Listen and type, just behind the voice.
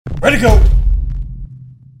Ready to go.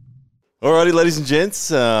 Alrighty, ladies and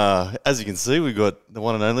gents. As you can see, we've got the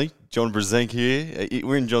one and only John Brzenk here.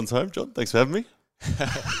 We're in John's home. John, thanks for having me.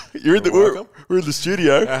 We're in the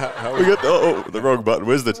studio. We got the wrong button.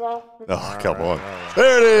 Where's the? Oh, come on!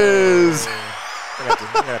 There it is. I'm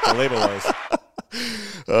gonna have to label those.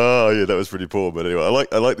 Oh yeah, that was pretty poor. But anyway,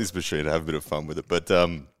 I like this machine. I have a bit of fun with it. But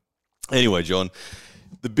anyway, John,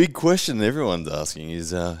 the big question everyone's asking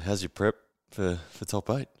is, how's your prep for top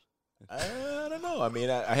 8? I don't know. I mean,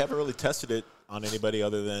 I haven't really tested it on anybody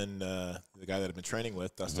other than the guy that I've been training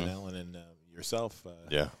with, Dustin Allen, and yourself.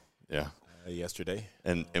 Yesterday.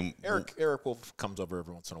 And Eric comes over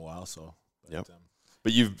every once in a while. So.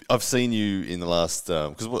 But I've seen you in the last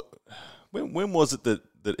because when was it that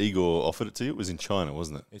Igor offered it to you? It was in China,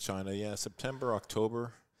 wasn't it? In China, yeah, September,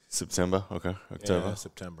 October. September, okay, October. Yeah,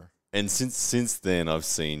 September. And since then, I've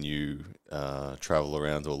seen you travel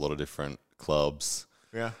around to a lot of different clubs.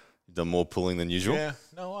 Yeah. You've done more pulling than usual? Yeah.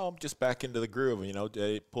 No, I'm just back into the groove. You know,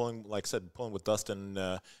 pulling, like I said, pulling with Dustin.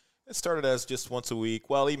 It started as just once a week.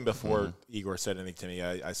 Well, even before Igor said anything to me,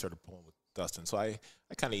 I started pulling with Dustin. So I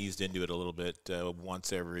kind of eased into it a little bit,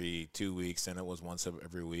 once every 2 weeks, and it was once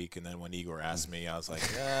every week. And then when Igor asked me, I was like,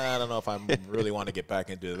 I don't know if I really want to get back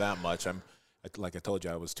into it that much. Like I told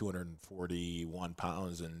you, I was 241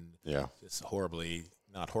 pounds and just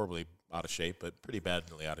not horribly out of shape, but pretty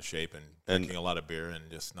badly out of shape and drinking a lot of beer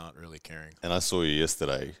and just not really caring. And I saw you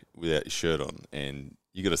yesterday without your shirt on, and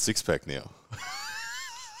you got a six-pack now.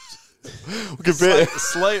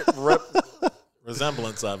 Slight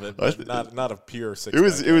resemblance of it, but not a pure six.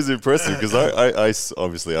 It was impressive because I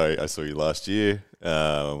saw you last year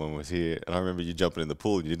when we was here, and I remember you jumping in the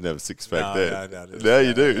pool and you didn't have a six-pack then. Now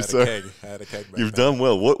you do. I had a keg you've done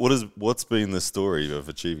well. What's been the story of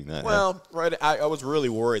achieving that? Well, right, I was really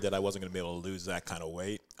worried that I wasn't going to be able to lose that kind of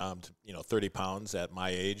weight, 30 pounds at my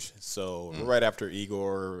age. So right after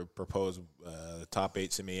Igor proposed the top 8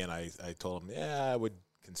 to me, and I told him, I would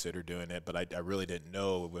consider doing it, but I really didn't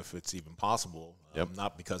know if it's even possible.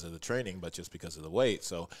 Not because of the training, but just because of the weight.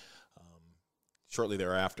 So shortly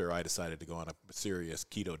thereafter, I decided to go on a serious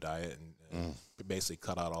keto diet and basically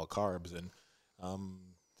cut out all carbs. And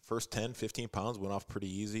first 10, 15 pounds went off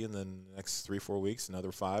pretty easy, and then the next 3-4 weeks,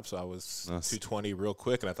 another 5. So I was 220 real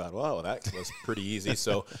quick, and I thought, wow, that was pretty easy.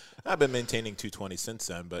 So I've been maintaining 220 since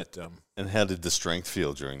then. But and how did the strength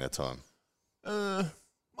feel during that time?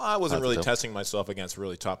 I wasn't really testing myself against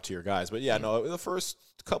really top-tier guys. But, the first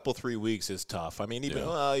 3 weeks is tough. I mean, even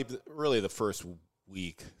really the first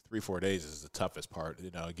week, 3-4 days is the toughest part,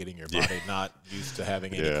 getting your body not used to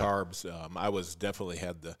having any carbs. I was definitely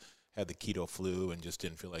had the keto flu and just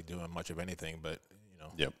didn't feel like doing much of anything. But,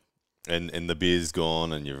 Yep. And the beer's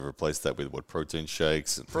gone, and you've replaced that with protein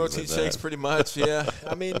shakes? And protein shakes, pretty much, yeah.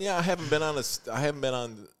 I mean, I haven't been on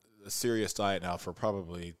a serious diet now for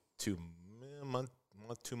probably 2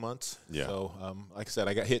 months. Yeah. So, like I said,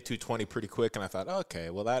 I got hit 220 pretty quick, and I thought, okay,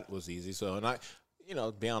 well, that was easy. So, and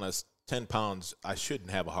to be honest, 10 pounds, I shouldn't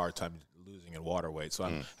have a hard time losing in water weight. So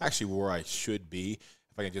I'm actually where I should be.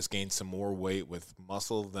 If I can just gain some more weight with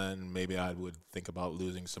muscle, then maybe I would think about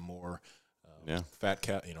losing some more fat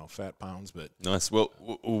pounds. But nice. Well,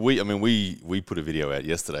 we put a video out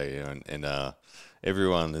yesterday, and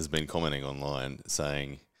everyone has been commenting online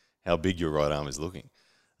saying how big your right arm is looking.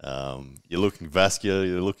 You're looking vascular.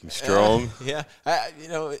 You're looking strong.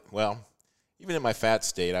 Well, even in my fat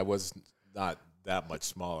state, I was not that much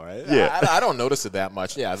smaller. I don't notice it that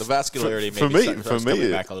much. Yeah, the vascularity for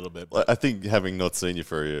me back a little bit. I think having not seen you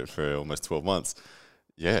for almost 12 months,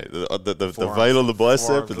 the vein on the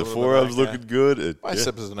bicep and the forearms looking good.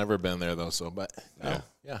 Biceps has never been there though. So, but I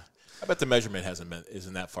bet the measurement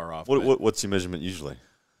isn't that far off. What's your measurement usually?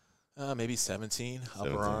 Maybe 17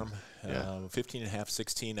 upper arm, 15 and a half,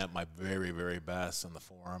 16 at my very, very best on the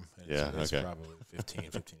forearm. It's probably 15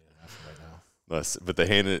 and a half right now. Nice. But the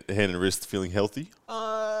hand and wrist feeling healthy?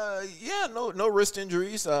 No wrist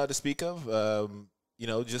injuries to speak of.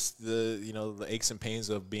 Just the aches and pains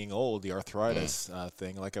of being old, the arthritis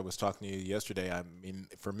thing. Like I was talking to you yesterday, I mean,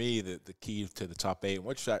 for me, the key to the top 8,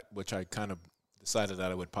 which I kind of decided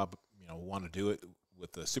that I would probably want to do it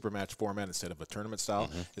with the super match format instead of a tournament style,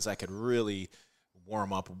 is I could really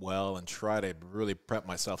warm up well and try to really prep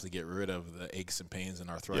myself to get rid of the aches and pains and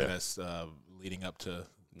arthritis leading up to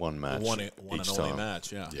one match, one and only match.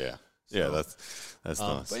 That's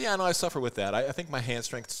nice. But I suffer with that. I think my hand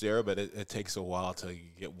strength's there, but it takes a while to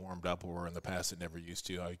get warmed up. Where in the past it never used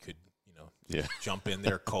to. I could jump in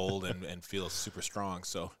there cold and feel super strong.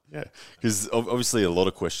 So because obviously a lot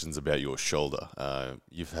of questions about your shoulder.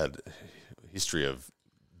 You've had a history of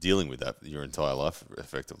dealing with that your entire life,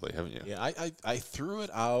 effectively, haven't you? Yeah, I threw it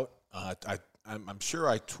out. I'm sure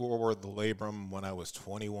I tore the labrum when I was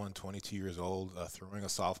 21, 22 years old, throwing a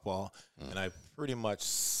softball, and I pretty much,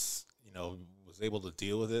 was able to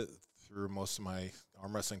deal with it through most of my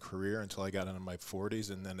arm wrestling career until I got into my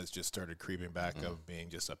 40s, and then it just started creeping back of being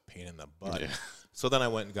just a pain in the butt. Yeah. So then I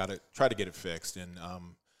went and tried to get it fixed, and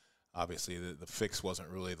obviously the fix wasn't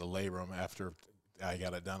really the labrum. After I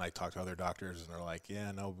got it done, I talked to other doctors, and they're like,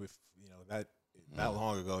 yeah, no, if, that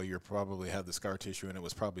long ago, you probably had the scar tissue, and it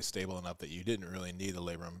was probably stable enough that you didn't really need the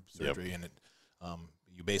labrum surgery, and it,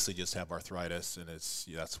 you basically just have arthritis, and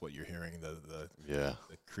that's what you're hearing, the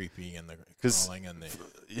creepy and the crawling and the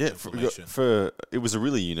inflammation. It was a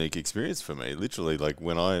really unique experience for me. Literally, like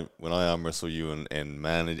when I arm wrestle you and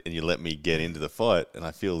man, and you let me get into the fight, and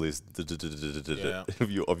I feel this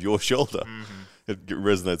of your shoulder. It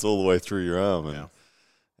resonates all the way through your arm,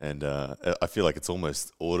 and I feel like it's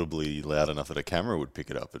almost audibly loud enough that a camera would pick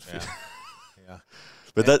it up.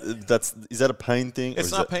 But is that a pain thing?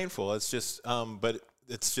 It's not painful. It's just, but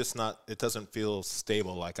it's just not. It doesn't feel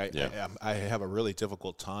stable. Like I have a really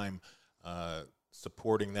difficult time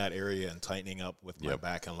supporting that area and tightening up with my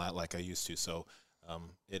back and lat like I used to. So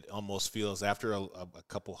it almost feels after a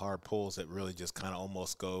couple hard pulls, it really just kind of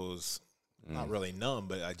almost goes not really numb,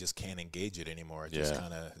 but I just can't engage it anymore. It just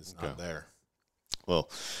kind of is not there. Well,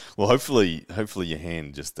 hopefully your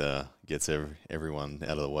hand just gets everyone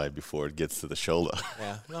out of the way before it gets to the shoulder.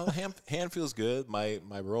 Yeah, no, the hand feels good. My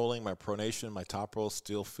rolling, my pronation, my top roll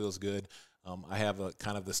still feels good. I have a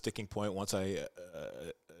kind of the sticking point once I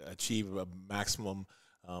achieve a maximum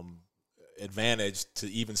advantage to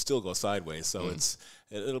even still go sideways. So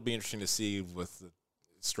it'll be interesting to see with the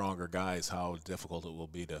stronger guys how difficult it will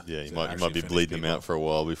be to you might be bleeding them out for a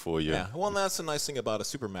while before you. Yeah, well, and that's the nice thing about a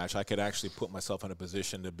super match. I could actually put myself in a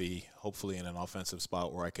position to be hopefully in an offensive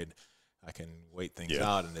spot where I can wait things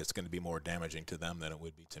out, and it's going to be more damaging to them than it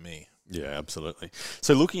would be to me. Yeah, absolutely.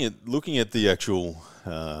 So looking at the actual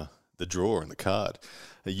the draw and the card,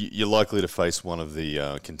 you're likely to face one of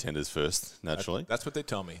the contenders first, naturally. That's what they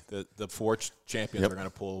tell me. The four champions are going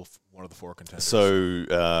to pull one of the four contenders.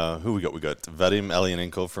 So who we got? We got Vadim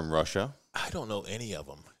Alyanenkov from Russia. I don't know any of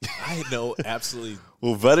them. I know absolutely.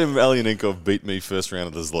 Well, Vadim Alyanenkov beat me first round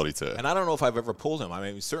of the Zloty Tur. And I don't know if I've ever pulled him. I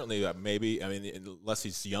mean, certainly, maybe. I mean, unless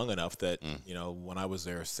he's young enough that, when I was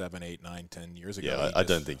there 7, 8, 9, 10 years ago. Yeah, I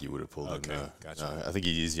don't think you would have pulled him. No. Gotcha. No, I think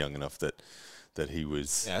he is young enough that he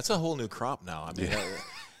was. Yeah, it's a whole new crop now. I mean,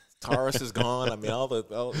 Taurus is gone. I mean,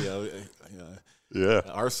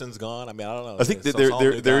 Arson's gone. I mean, I don't know. I think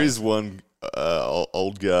that there is one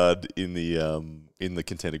old guard in the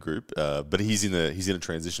contender group, but he's in a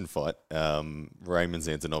transition fight. Raymond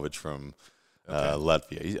Zantanovich from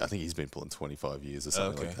Latvia. I think he's been pulling 25 years or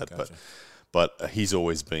something like that. Gotcha. But he's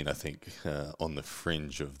always been, I think, on the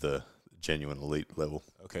fringe of the genuine elite level.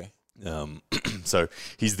 Okay. So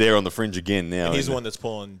he's there on the fringe again now. And he's the one that's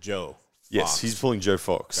pulling Joe. Yes, he's pulling Joe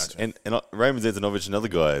Fox. Gotcha. And Raymond Zantanovich, another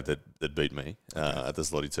guy that beat me at the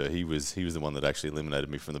Zloty Tur. He was the one that actually eliminated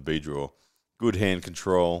me from the B draw. Good hand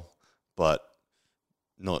control, but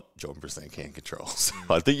not John Brzenk hand control. So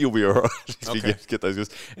I think you'll be all right if you get those guys.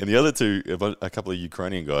 And the other two, a couple of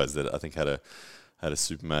Ukrainian guys that I think had a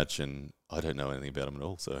super match, and I don't know anything about them at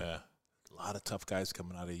all. So a lot of tough guys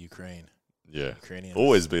coming out of Ukraine. Yeah,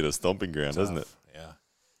 always been a stomping ground, hasn't it? Yeah.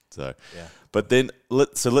 So, but then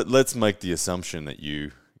let's make the assumption that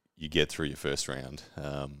you get through your first round,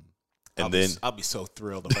 I'll be so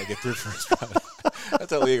thrilled if I get through first round. I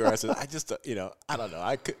tell Igor, I said, I just I don't know,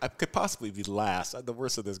 I could possibly be last. I'm the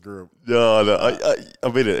worst of this group. No, I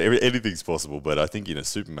mean anything's possible, but I think in a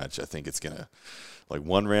super match, I think it's gonna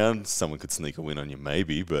one round, someone could sneak a win on you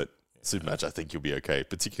maybe, but super match, I think you'll be okay,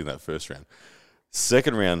 particularly in that first round.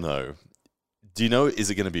 Second round though. Do you know, is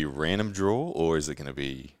it going to be random draw or is it going to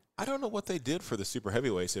be... I don't know what they did for the super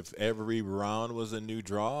heavyweights, if every round was a new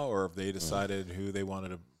draw or if they decided who they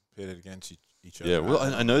wanted to pit it against each other. Yeah, well,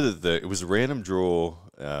 I know that it was a random draw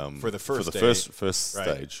for the first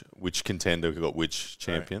stage, which contender got which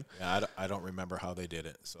champion. Right. Yeah, I don't remember how they did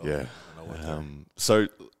it. So yeah. I don't know what so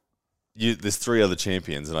there's three other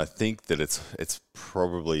champions, and I think that it's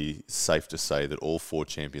probably safe to say that all four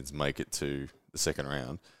champions make it to the second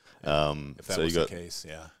round. If that was the case,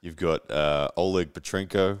 You've got Oleg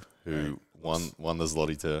Petrenko, who won the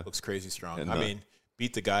Zloty Tur. Looks crazy strong. And, I mean,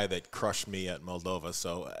 beat the guy that crushed me at Moldova.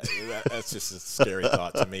 So that's just a scary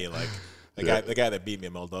thought to me. Like the guy that beat me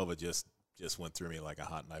in Moldova just went through me like a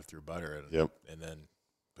hot knife through butter. And then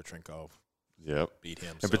Petrenko beat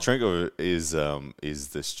him. And Petrenko is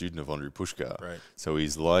the student of Andrei Pushkar. Right. So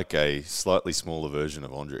he's like a slightly smaller version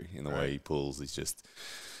of Andrei in the way he pulls. He's just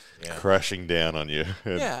crashing down on you.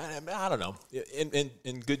 Yeah, I don't know.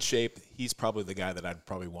 In good shape, he's probably the guy that I'd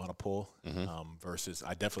probably want to pull. Versus,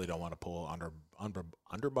 I definitely don't want to pull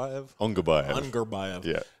Underbayev. Ungerbayev.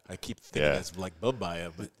 Yeah. I keep thinking it's like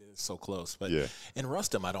Bubbayev, but it's so close. But in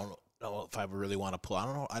Rustam, I don't know if I really want to pull. I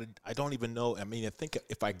don't know. I don't even know. I mean, I think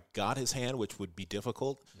if I got his hand, which would be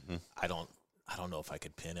difficult, I don't know if I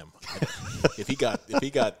could pin him. If he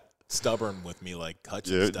got stubborn with me like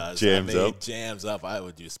Hutchins does, jams up, I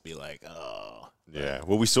would just be like, oh. Yeah.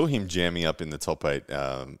 Well, we saw him jamming up in the top 8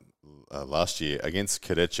 last year against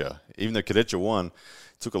Kadecha. Even though Kadecha won,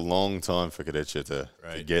 it took a long time for Kadecha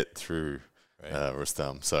to get through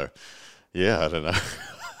Rustam. So, yeah, I don't know.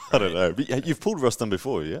 I don't know. But you've pulled Rustam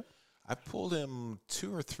before, yeah? I pulled him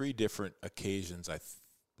 2 or 3 different occasions, I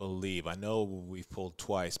believe. I know we've pulled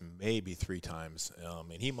twice, maybe 3 times,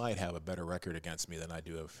 and he might have a better record against me than I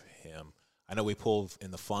do of him. I know we pulled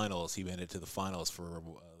in the finals. He made it to the finals for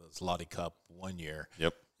the Zloty Cup one year.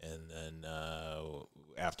 Yep. And then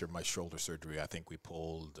after my shoulder surgery, I think we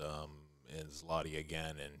pulled in Zloty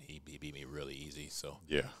again, and he beat me really easy. So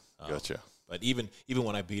yeah, gotcha. But even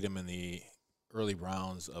when I beat him in the early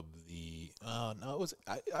rounds of the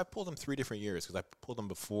I pulled him 3 different years because I pulled him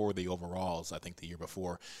before the overalls, I think the year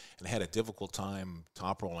before, and I had a difficult time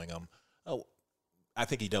top rolling him. I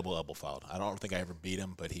think he double elbow fouled. I don't think I ever beat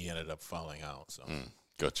him, but he ended up fouling out. So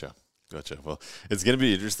Gotcha. Well, it's going to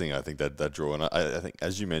be interesting, I think, that draw. And I think,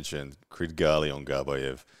 as you mentioned, Kridgali on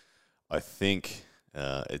Garbayev, I think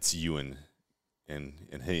it's you and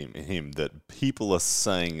him that people are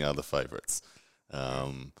saying are the favourites.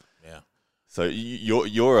 So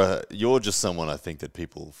you're just someone, I think, that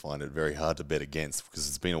people find it very hard to bet against because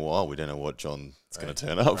it's been a while. We don't know what John is going to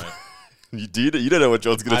turn up. Right. You don't know what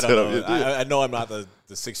John's going to turn up. I know I'm not the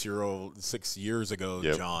 6 years ago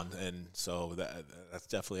John, and so that's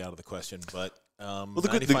definitely out of the question. But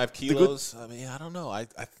 95 kilos. I mean, I don't know. I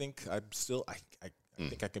think I'm still. I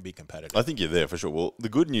think I can be competitive. I think you're there for sure. Well, the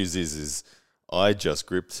good news is I just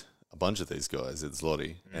gripped a bunch of these guys at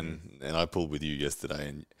Zloty, and I pulled with you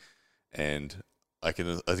yesterday, and I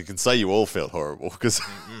can say you all felt horrible because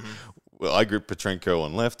well, I gripped Petrenko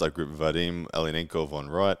on left, I gripped Vadim Alienkov on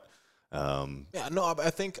right. I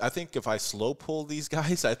think if I slow pull these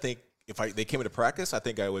guys, I think if they came into practice, I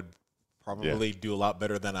think I would probably do a lot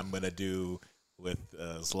better than I'm going to do with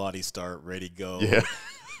Zloty start, ready, go. Yeah.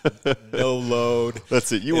 No load.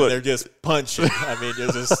 That's it. They're just punching. I mean,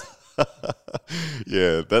 they're just.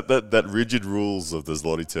 Yeah, that rigid rules of the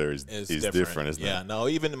Zloty tour is different, isn't it? Yeah, no,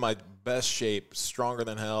 even in my best shape, stronger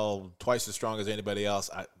than hell, twice as strong as anybody else,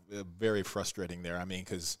 very frustrating there. I mean,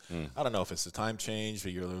 because I don't know if it's the time change or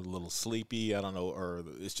you're a little sleepy. I don't know, or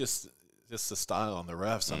it's just the style on the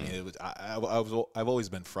refs. I mean, I've always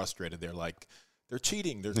been frustrated. They're like, they're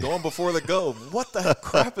cheating. They're going before the go. What the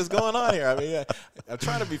crap is going on here? I mean, I'm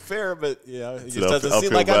trying to be fair, but it just doesn't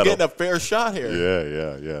seem like I'm getting a fair shot here.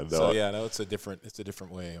 Yeah. No, it's a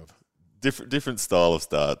different way of different style of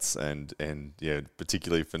starts, and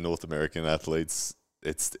particularly for North American athletes,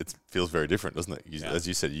 it feels very different, doesn't it? As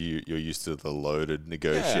you said, you're used to the loaded,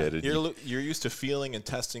 negotiated. Yeah, you're used to feeling and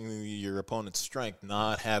testing your opponent's strength,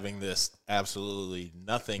 not having this absolutely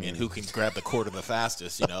nothing and who can grab the quarter the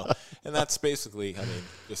fastest, And that's basically, I mean,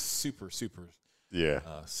 just super super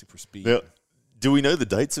speed. Now, do we know the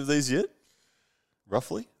dates of these yet?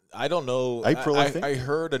 Roughly? I don't know. April, I think? I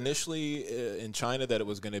heard initially in China that it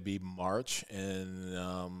was going to be March, and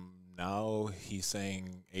now he's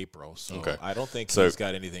saying April. So I don't think he's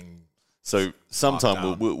got anything. So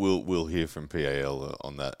sometime we'll hear from PAL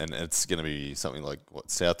on that, and it's going to be something like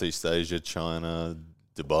Southeast Asia, China,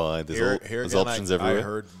 Dubai. There's options everywhere. I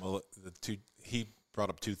heard he brought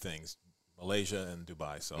up 2 things: Malaysia and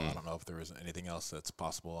Dubai. So I don't know if there is anything else that's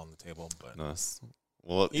possible on the table. But nice.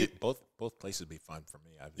 Well, both places would be fine for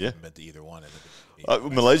me. I've been to either one.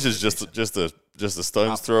 Malaysia's just a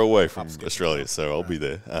stone's throw away from Australia, so I'll be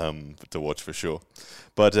there to watch for sure.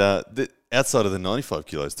 But outside of the 95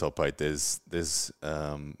 kilos top 8, there's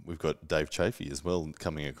we've got Dave Chaffee as well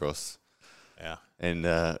coming across. Yeah,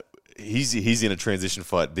 and he's in a transition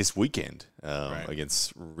fight this weekend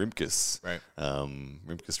against Rimkus. Right.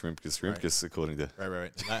 Rimkus, according to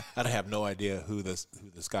right. And I have no idea who this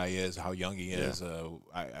guy is, how young he is.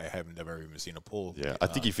 I have never even seen a poll. Yeah, I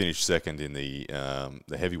think he finished second in the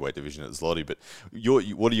heavyweight division at Zloty. But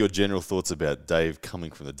what are your general thoughts about Dave coming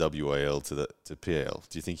from the WAL to PAL?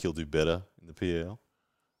 Do you think he'll do better in the PAL?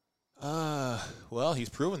 Well, he's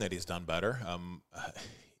proven that he's done better.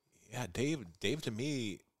 Dave to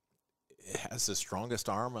me has the strongest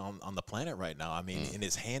arm on the planet right now. I mean, in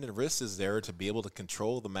his hand and wrist is there to be able to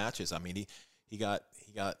control the matches. I mean, he got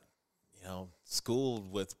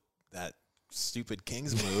schooled with that stupid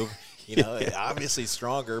King's move. Obviously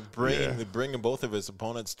stronger, bringing both of his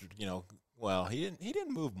opponents. Well, he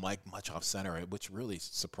didn't move Mike much off center, which really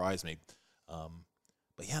surprised me.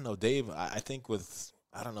 But yeah, no, Dave. I think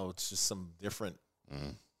I don't know, it's just some different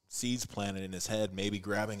seeds planted in his head. Maybe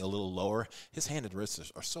grabbing a little lower. His hand and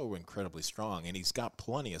wrists are so incredibly strong, and he's got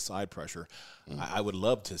plenty of side pressure. I would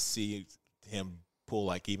love to see him pull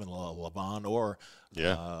like even Levon or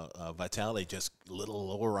Vitali just a little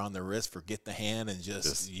lower on the wrist, forget the hand, and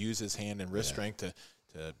just use his hand and wrist strength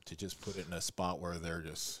to just put it in a spot where they're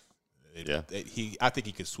just I think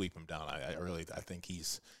he could sweep him down. I think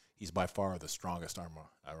he's by far the strongest armor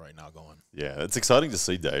right now going. Yeah, it's exciting to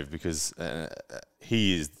see Dave because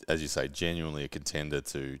he is, as you say, genuinely a contender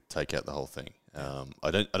to take out the whole thing.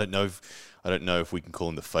 I don't know if we can call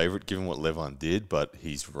him the favorite given what Levon did, but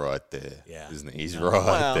he's right there, isn't he? He's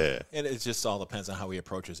right there. And it just all depends on how he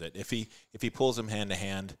approaches it. If he pulls him hand to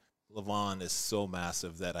hand, Levon is so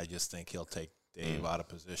massive that I just think he'll take Dave out of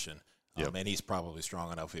position. And he's probably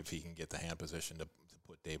strong enough if he can get the hand position to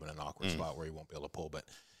put Dave in an awkward spot where he won't be able to pull. But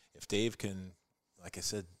if Dave can, like I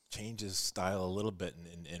said, change his style a little bit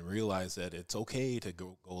and realize that it's okay to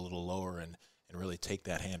go a little lower and really take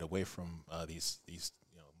that hand away from these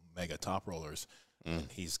mega top rollers,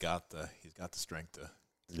 and he's got the strength to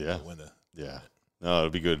win the No, it'll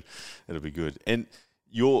be good. It'll be good. And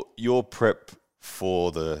your prep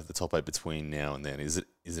for the top 8 between now and then, is it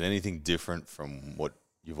anything different from what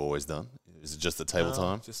you've always done? Is it just the table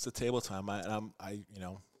time? Just the table time. Like I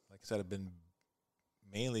said, I've been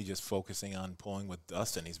mainly just focusing on pulling with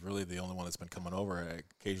Dustin. He's really the only one that's been coming over.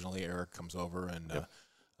 Occasionally Eric comes over, and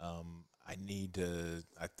I need to.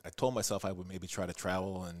 I told myself I would maybe try to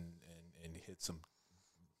travel and hit some,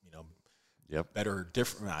 better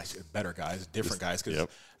guys, different guys. Because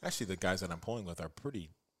actually, the guys that I'm pulling with are pretty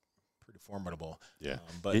formidable. Yeah,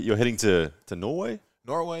 but you're heading to Norway.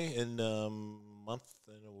 Norway in a month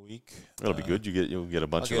and a week. That'll be good. You'll get a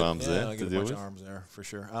bunch of arms there. I'll get a bunch of arms there for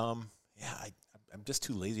sure. I'm just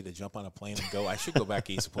too lazy to jump on a plane and go. I should go back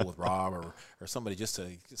east and pull with Rob or somebody just to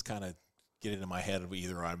kind of get it in my head of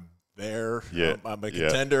either I'm there, I'm a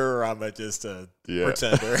contender, or I'm just a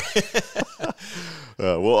pretender.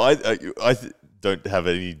 Well, I don't have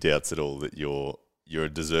any doubts at all that you're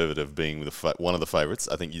deserved of being one of the favourites.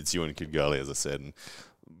 I think it's you and Kigali, as I said. And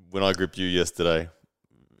when I gripped you yesterday,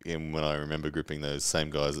 and when I remember gripping those same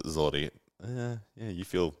guys at Zloty,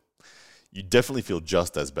 you definitely feel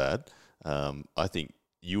just as bad. I think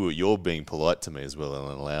you're being polite to me as well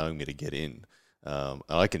and allowing me to get in. And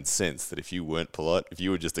I can sense that if you weren't polite, if you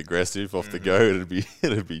were just aggressive off the go, it'd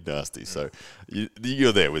be nasty. So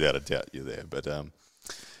you're there without a doubt. You're there. But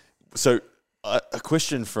so a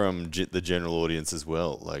question from the general audience as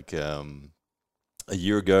well. Like a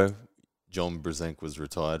year ago, John Brzenk was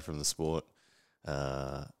retired from the sport.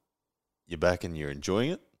 You're back and you're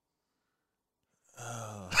enjoying it.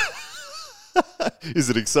 Is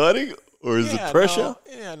it exciting or is it pressure?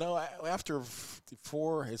 After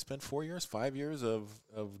it's been 5 years of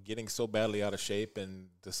getting so badly out of shape and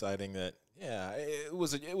deciding that it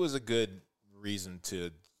was a good reason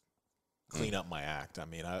to clean up my act. I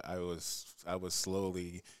mean, I was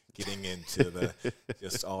slowly getting into the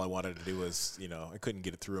just all I wanted to do was I couldn't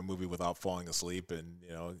get through a movie without falling asleep and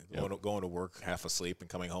going to work half asleep and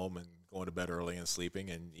coming home and going to bed early and sleeping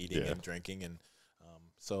and eating and drinking and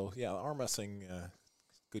arm wrestling.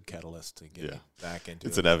 Good catalyst to get back into.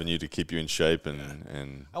 It's an avenue to keep you in shape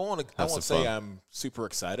and I won't say I'm super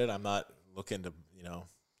excited. I'm not looking to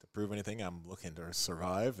to prove anything. I'm looking to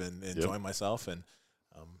survive and enjoy myself. And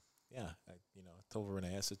I told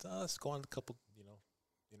Renee, I said, let's go on a couple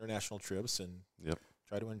international trips and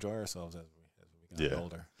try to enjoy ourselves as we got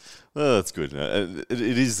older. Well, that's good. It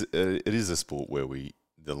is a sport where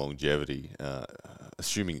the longevity,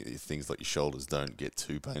 assuming things like your shoulders don't get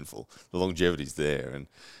too painful, the longevity's there,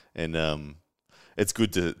 and it's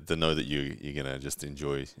good to know that you're gonna just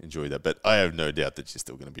enjoy that. But I have no doubt that you're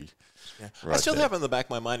still gonna be. Yeah. Right I still have it in the back of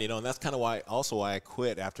my mind, and that's kind of why I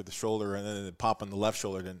quit after the shoulder, and then the pop on the left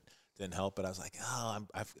shoulder didn't help. But I was like,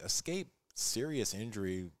 I've escaped serious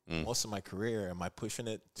injury most of my career. Am I pushing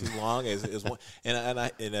it too long? Is one,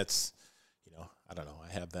 and it's I don't know.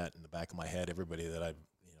 I have that in the back of my head. Everybody that I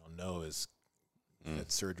know is had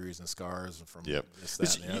surgeries and scars from this,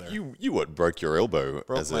 that, and the other. You broke your elbow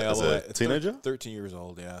as a teenager? 13 years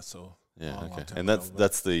old, so long okay. And is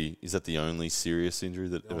that the only serious injury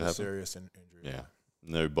that ever happened? Serious injury. Yeah.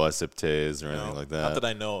 No bicep tears or anything like that. Not that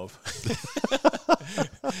I know of.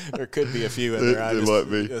 There could be a few in there. I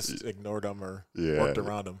just ignored them or worked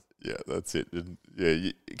around them. Yeah, that's it.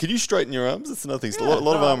 Can you straighten your arms? That's another thing. A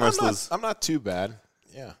lot of arm wrestlers. I'm not too bad.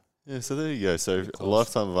 Yeah, so there you go. So a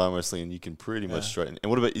lifetime of arm wrestling, and you can pretty much straighten. And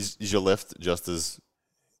what about, is your left just as...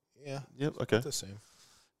 Yeah. Yep, okay. The same.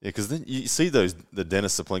 Yeah, because then you see the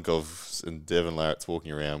Denis Saplenkovs and Devin Larratt's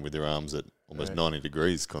walking around with their arms at almost 90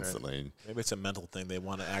 degrees constantly. Right. Maybe it's a mental thing. They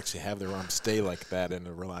want to actually have their arms stay like that in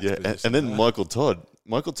a relaxed position. Yeah, and then Michael Todd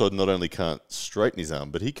not only can't straighten his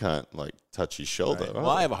arm, but he can't, like, touch his shoulder. Right. Well,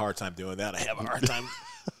 I have a hard time doing that. I have a hard time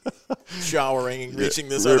showering and reaching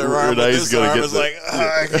this other arm. This arm is like,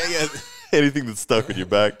 I can't get... Anything that's stuck on your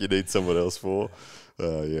back, you need someone else for.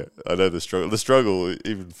 Yeah, I know the struggle. The struggle,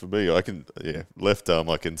 even for me, I can, left arm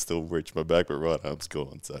I can still reach my back, but right arm's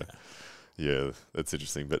gone. So, yeah, that's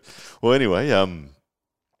interesting. But, well, anyway,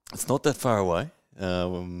 it's not that far away.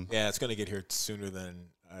 Yeah, it's going to get here sooner than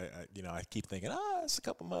I keep thinking. It's a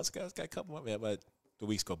couple months, guys. Got a couple months, but the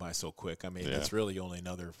weeks go by so quick. I mean, it's really only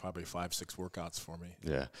another probably 5-6 workouts for me.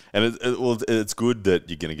 Yeah, and it's good that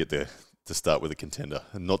you're going to get there to start with a contender.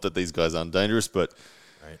 Not that these guys aren't dangerous, but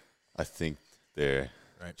I think they're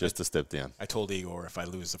just a step down. I told Igor, if I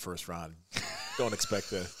lose the first round, don't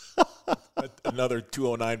expect another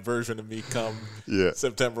 209 version of me come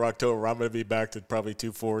September, October. I'm going to be back to probably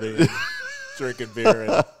 240 and drinking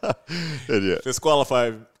beer and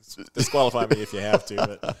disqualify me if you have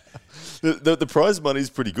to. But the prize money is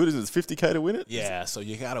pretty good, isn't it? It's $50K to win it? Yeah, so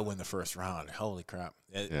you got to win the first round. Holy crap.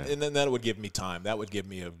 And then that would give me time. That would give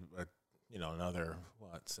me another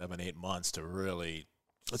 7-8 months to really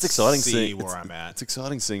see where I'm at. It's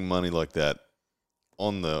exciting seeing money like that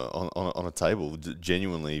on a table,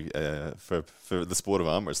 genuinely, for the sport of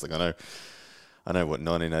arm wrestling. I know what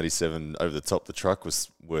 1987 over the top the truck was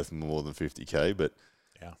worth more than $50K, but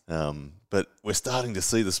we're starting to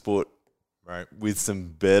see the sport with some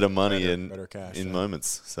better money better cash, in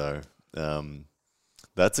moments. So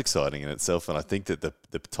that's exciting in itself, and I think that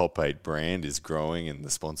the Top 8 brand is growing and the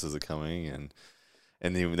sponsors are coming, and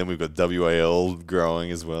then we've got WAL growing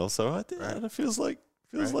as well. So it feels like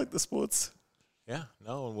the sports. Yeah,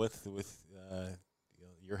 no, and with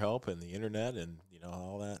your help and the internet and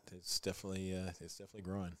all that, it's definitely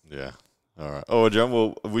growing. Yeah. All right. Oh, John,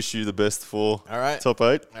 we'll wish you the best for Top 8.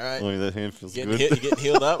 All right. Only that hand feels good. You getting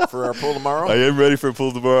healed up for our pull tomorrow? I am ready for a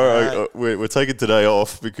pull tomorrow. Right. We're taking today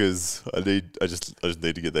off because I just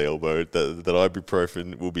need to get the elbow. That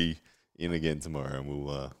ibuprofen will be in again tomorrow, and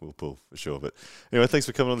we'll pull for sure. But anyway, thanks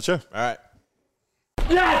for coming on the show. All right.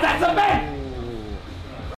 Yes, that's a man.